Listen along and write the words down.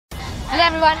Hello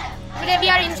everyone. Today we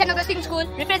are in St. Augustine School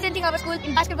representing our school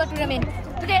in basketball tournament.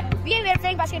 Today we were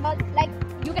playing basketball like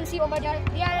you can see over there.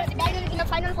 We are in the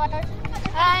final quarter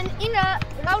and in the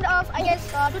round of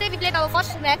today we played our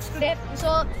first match today.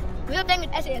 So we were playing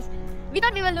with SAS. We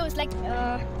thought we will lose like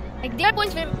their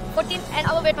points were 14 and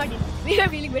our were 13. We were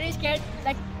really very scared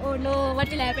like oh no,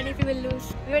 what will happen if we will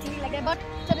lose. We were thinking like that, but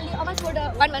suddenly Aman scored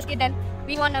one basket and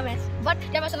we won the match. But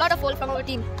there was a lot of goals from our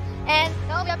team. And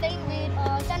now we are playing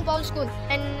with St. Paul's School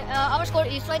and our score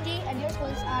is 20 and your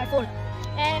scores are 4.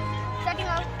 And starting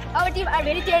out, our team are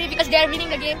very cheery because they are winning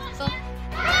the game. So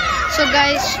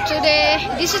guys, today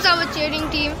this is our cheering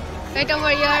team right over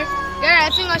here. They are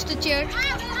helping us to cheer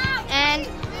and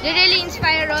they really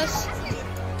inspire us,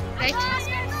 right?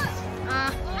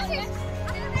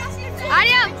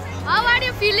 Arya, how are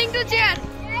you feeling to cheer?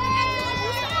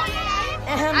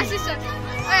 Assistant,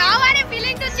 how are you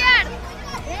feeling to cheer?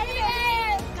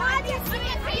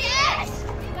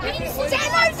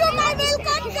 Channel to my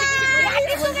welcome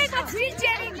guys.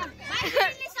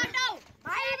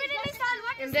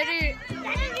 I'm very.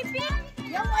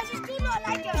 Your voice is too low,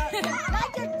 like a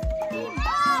team.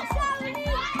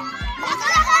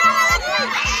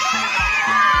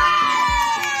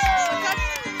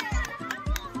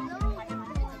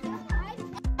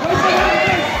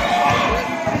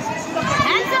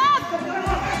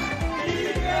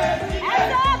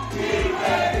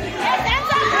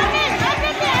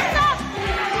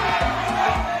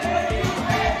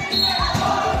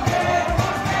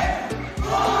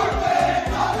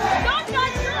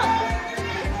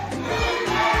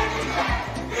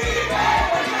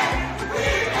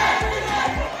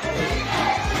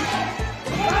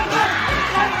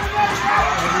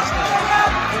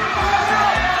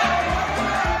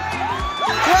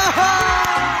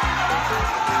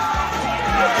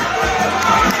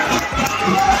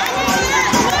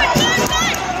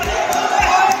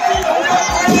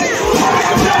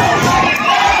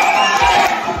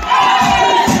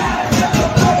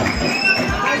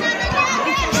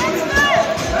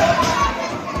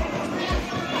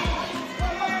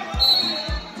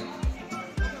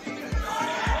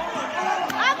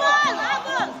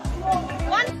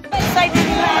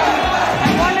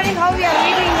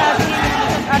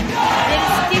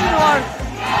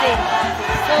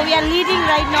 So we are leading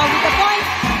right now with the points.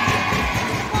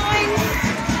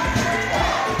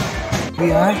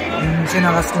 We are in St.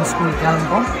 Augustine School,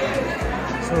 Carnival.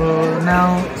 So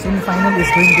now semi-final is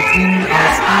going between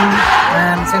our school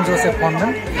and St. Joseph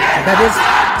Convent. That is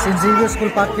St. Xavier School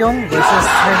Pakyong versus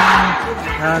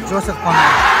St. Joseph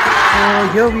Convent. So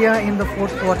here we are in the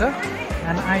fourth quarter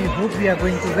and I hope we are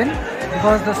going to win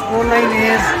because the scoreline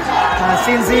is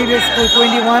St. Xavier School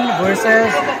 21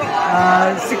 versus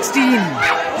 16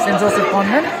 St. Joseph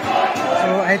Convent.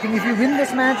 So I think if you win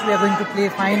this match, we are going to play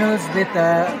finals with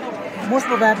most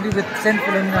probably with St.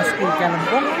 Philomena School,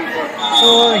 Kalimpong.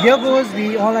 So here goes,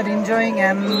 we all are enjoying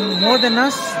and more than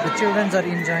us, the children are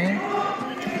enjoying.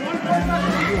 And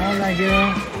we all are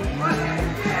here.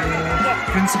 The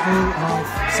principal of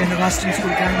St. Augustine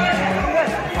School, Kalimpong,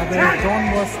 Father John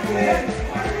Bosco,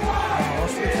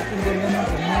 Hospital Superintendent,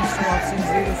 the Minister of St.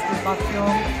 Xavier School,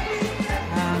 Pakyong,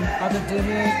 and Father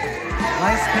David,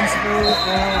 Vice Principal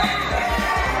of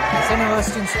St.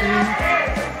 Augustine School.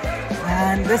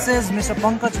 And this is Mr.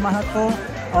 Pankaj Mahato,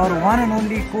 our one and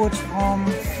only coach from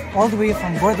all the way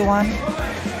from Burdwan.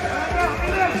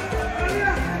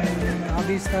 And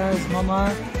Abhista's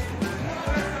Mama.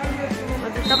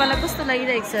 तपाईँलाई कस्तो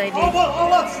लागिरहेको छ अहिले?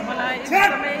 मलाई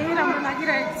एकदमै राम्रो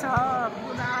लागिरहेको छ.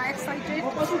 पुरा एक्साइटेड.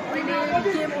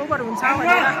 अहिले गेम ओभर हुन्छ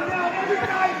भनेर.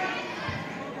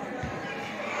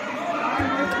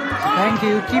 Thank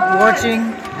you. Keep watching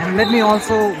and let me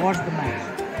also watch the match.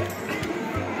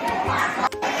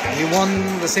 We won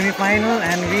the semi-final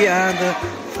and we are the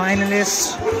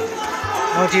finalists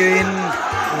out here in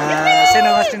St.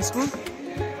 Augustine School.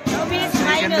 So we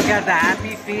You can look at the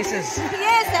happy faces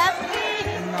Yes, happy.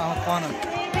 in our corner.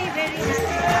 Very.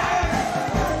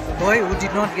 The boy who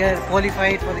did not get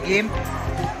qualified for the game.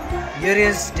 Here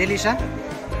is Delisha,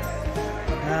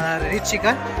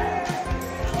 Richika,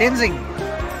 Tenzing.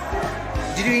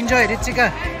 Did you enjoy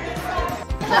Richika?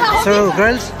 So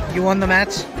girls, you won the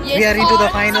match. Yes. We are into the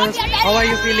finals. How are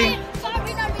you feeling?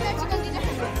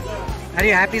 Are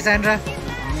you happy, Sandra?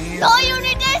 No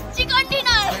unit test, chicken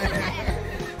dinner.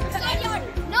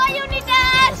 No unit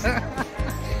test.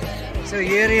 So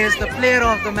here is the player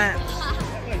of the match.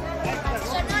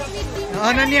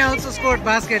 Ananya also scored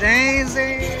basket. Easy.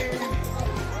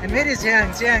 And where is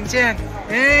Chiang?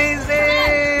 Easy.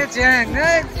 Chiang.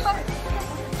 Right?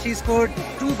 She scored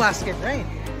 2 baskets, right?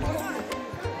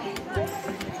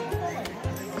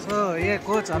 So तो ये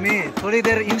coach हमें थोड़ी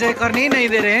देर enjoy करने ही नहीं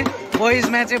दे रहे हैं। Boys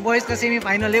match है, boys का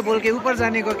सेमीफाइनल है बोल के ऊपर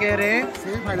जाने को कह रहे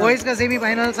हैं। बॉयज का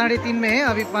सेमीफाइनल 3:30 में है,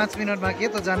 अभी 5 मिनट बाकी है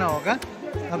तो जाना होगा।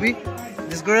 अभी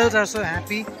this girls are so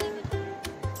happy.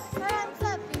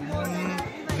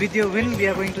 With your win, we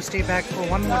are going to stay back for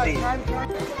one more day.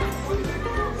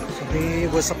 So they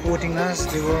were supporting us,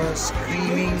 they were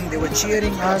screaming, they were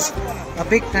cheering us. A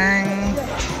big thank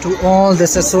to all the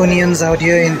Sasonians out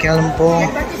here in Kalimpong.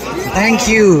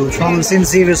 Thank you from St.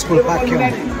 Xavier's School,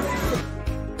 Pakyong.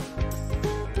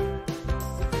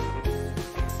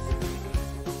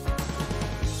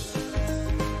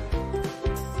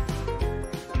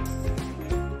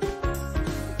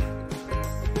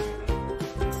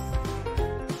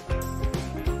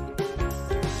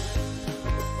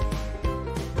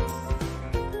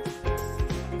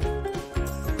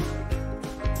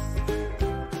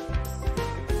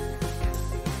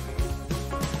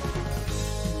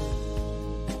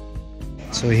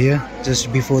 So here,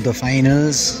 just before the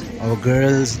finals, our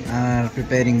girls are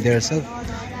preparing themselves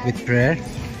with prayer.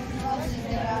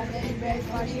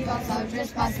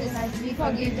 We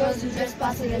forgive those who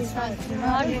trespass against us. Do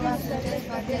not give us to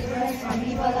trespass, deliver us from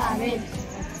evil. Amen.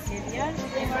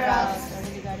 Pray for us.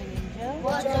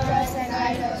 Watch over us and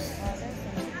guide us.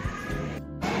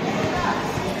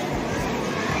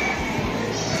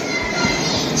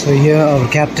 So here, our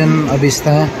captain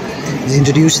Abhista is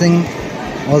introducing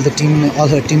all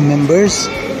her team members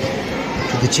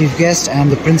to the chief guest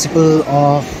and the principal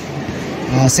of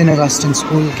St. Augustine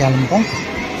School, Kalimpong.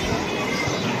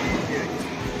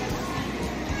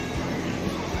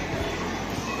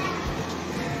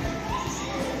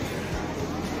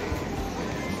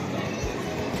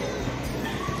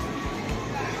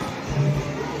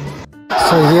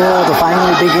 So here the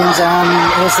final begins and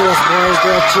SAS boys,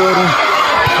 they are cheering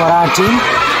for our team.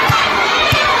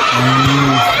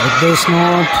 With this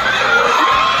note,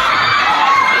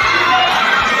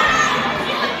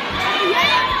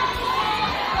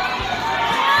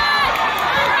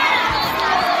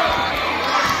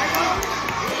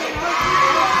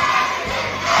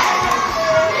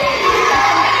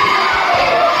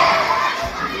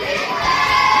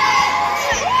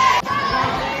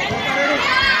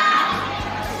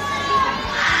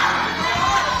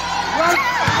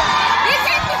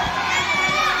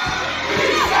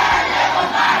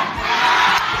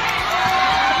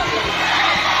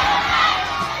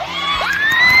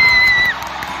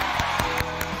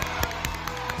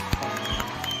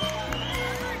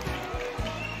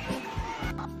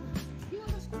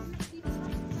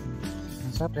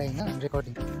 stop playing, I'm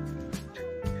recording.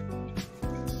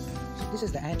 So this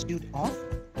is the attitude of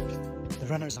the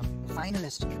runners-up,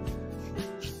 finalists.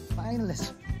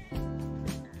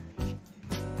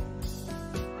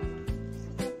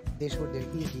 They showed their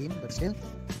E game, but still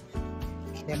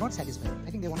they are not satisfied. I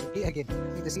think they want to play again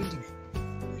with the same team.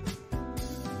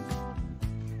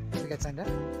 Look at Sandra.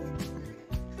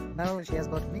 Now she has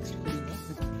got mixed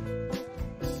feelings.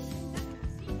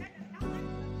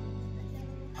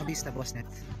 Abhista Bosnet.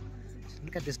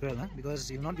 Look at this girl, huh? Because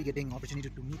you will not be getting opportunity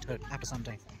to meet her after some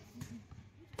time.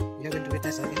 You are going to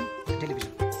witness her in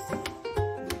television.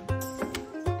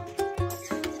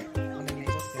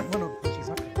 No, she's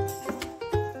not.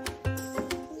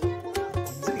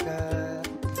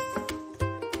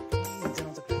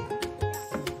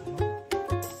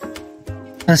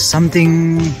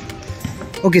 Something.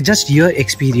 Okay, just your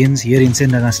experience here in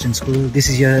St. Augustine School. This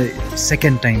is your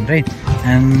second time, right?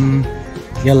 And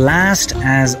your last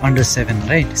as under 7,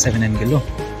 right? 7 and below,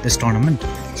 this tournament.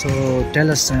 So tell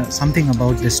us something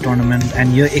about this tournament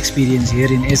and your experience here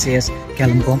in SAS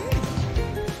Kalimpong.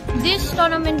 This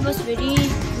tournament was very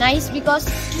nice because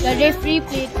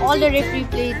all the referee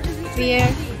played fair.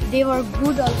 They were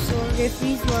good also,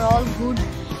 referees were all good.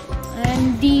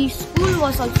 And the school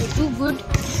was also too good.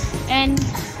 And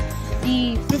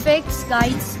the prefects,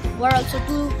 guides were also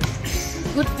too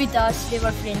good with us. They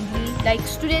were friendly, like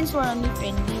students were only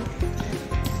friendly.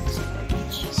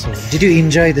 So did you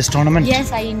enjoy this tournament?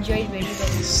 Yes, I enjoyed very well.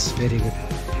 Yes, very good.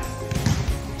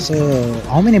 So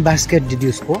how many baskets did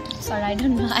you score? Sorry, I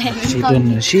don't know. I haven't She counted. don't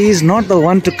know. She is not the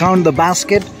one to count the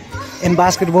basket in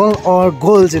basketball or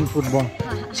goals in football.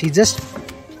 She just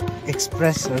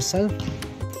expressed herself.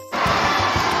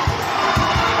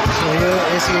 So here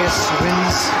SAS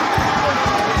wins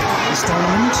this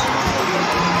tournament.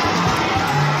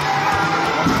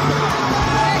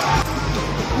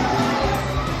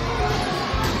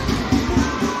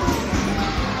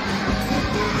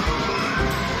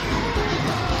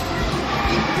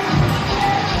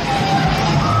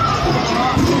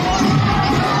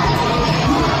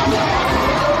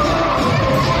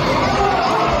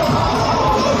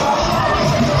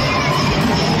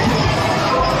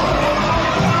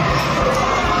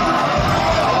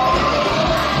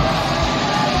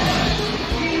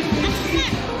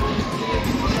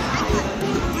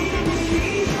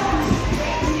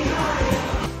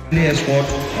 escort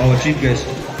our chief guest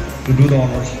to do the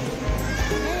honors.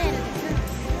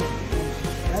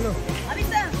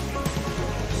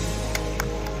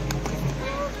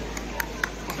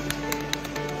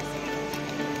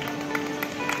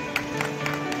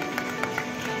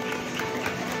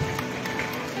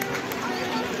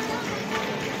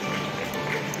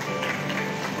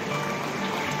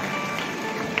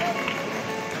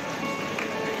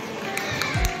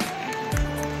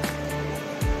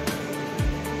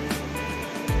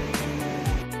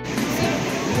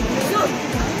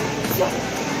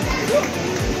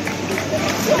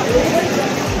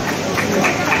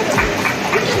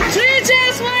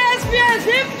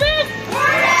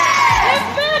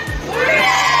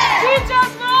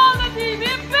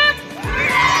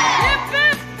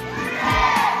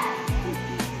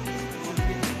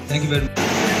 Thank you very much.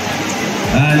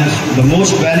 And the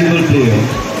most valuable player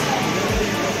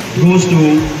goes to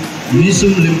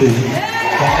Nisum Limbu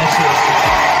from SS.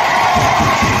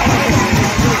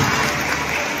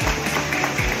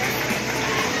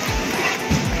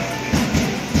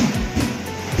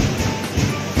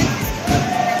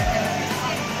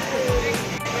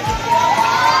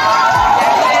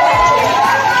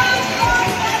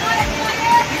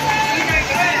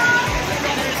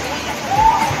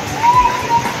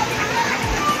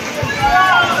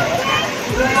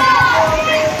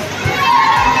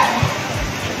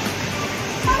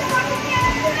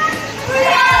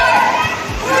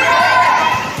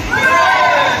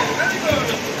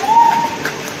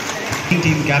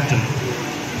 Team captain,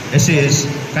 SAS,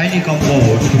 kindly come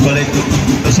forward to collect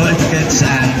the certificates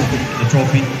and the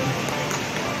trophy.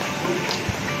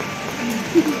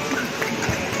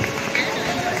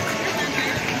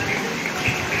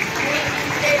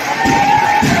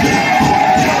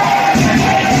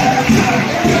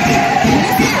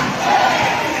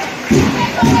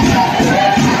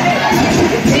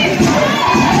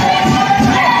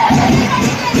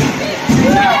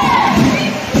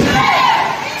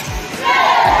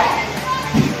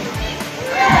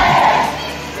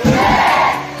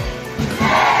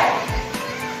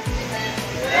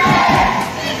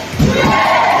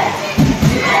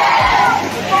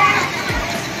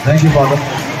 Thank you,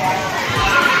 Father.